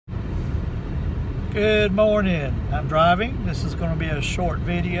Good morning. I'm driving. This is going to be a short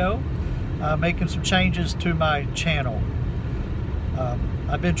video making some changes to my channel.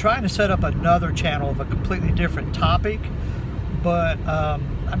 I've been trying to set up another channel of a completely different topic, but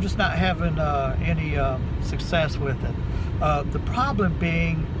I'm just not having any success with it. The problem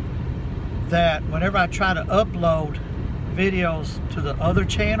being that whenever I try to upload videos to the other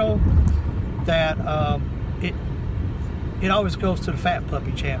channel, that it always goes to the Fat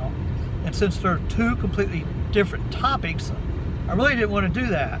Puppy channel. And since they're two completely different topics, I really didn't want to do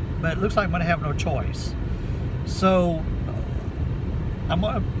that, but it looks like I'm going to have no choice. So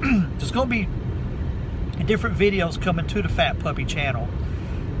there's going to be different videos coming to the Fat Puppy channel.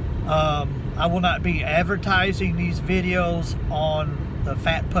 I will not be advertising these videos on the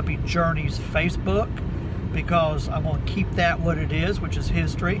Fat Puppy Journeys Facebook, because I'm going to keep that what it is, which is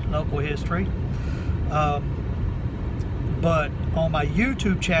history, local history. But on my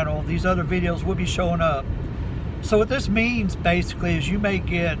YouTube channel, these other videos will be showing up. So what this means basically is you may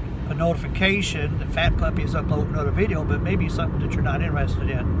get a notification that Fat Puppy is uploading another video, but maybe something that you're not interested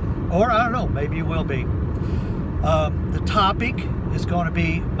in. Or I don't know, maybe you will be. The topic is going to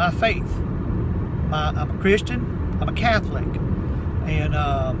be my faith. I'm a Christian, I'm a Catholic.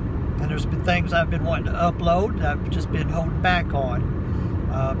 And there's been things I've been wanting to upload that I've just been holding back on.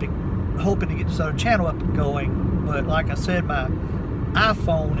 Hoping to get this other channel up and going. But like I said, my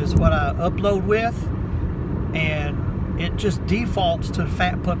iPhone is what I upload with, and it just defaults to the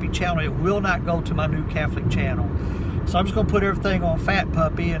Fat Puppy channel. It will not go to my new Catholic channel. So I'm just going to put everything on Fat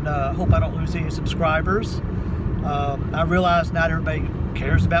Puppy and hope I don't lose any subscribers. I realize not everybody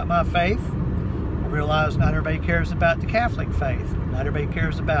cares about my faith. I realize not everybody cares about the Catholic faith. Not everybody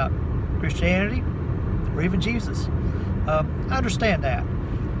cares about Christianity or even Jesus. I understand that.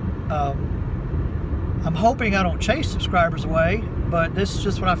 I'm hoping I don't chase subscribers away, but this is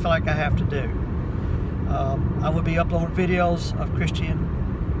just what I feel like I have to do. I will be uploading videos of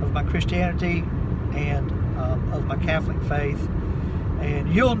my Christianity and of my Catholic faith,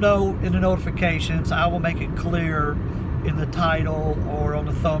 and you'll know in the notifications. I will make it clear in the title or on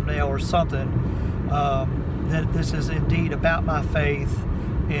the thumbnail or something that this is indeed about my faith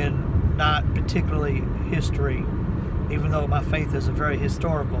and not particularly history, even though my faith is a very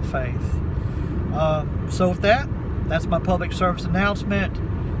historical faith. So with that, that's my public service announcement,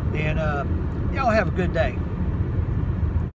 and y'all have a good day.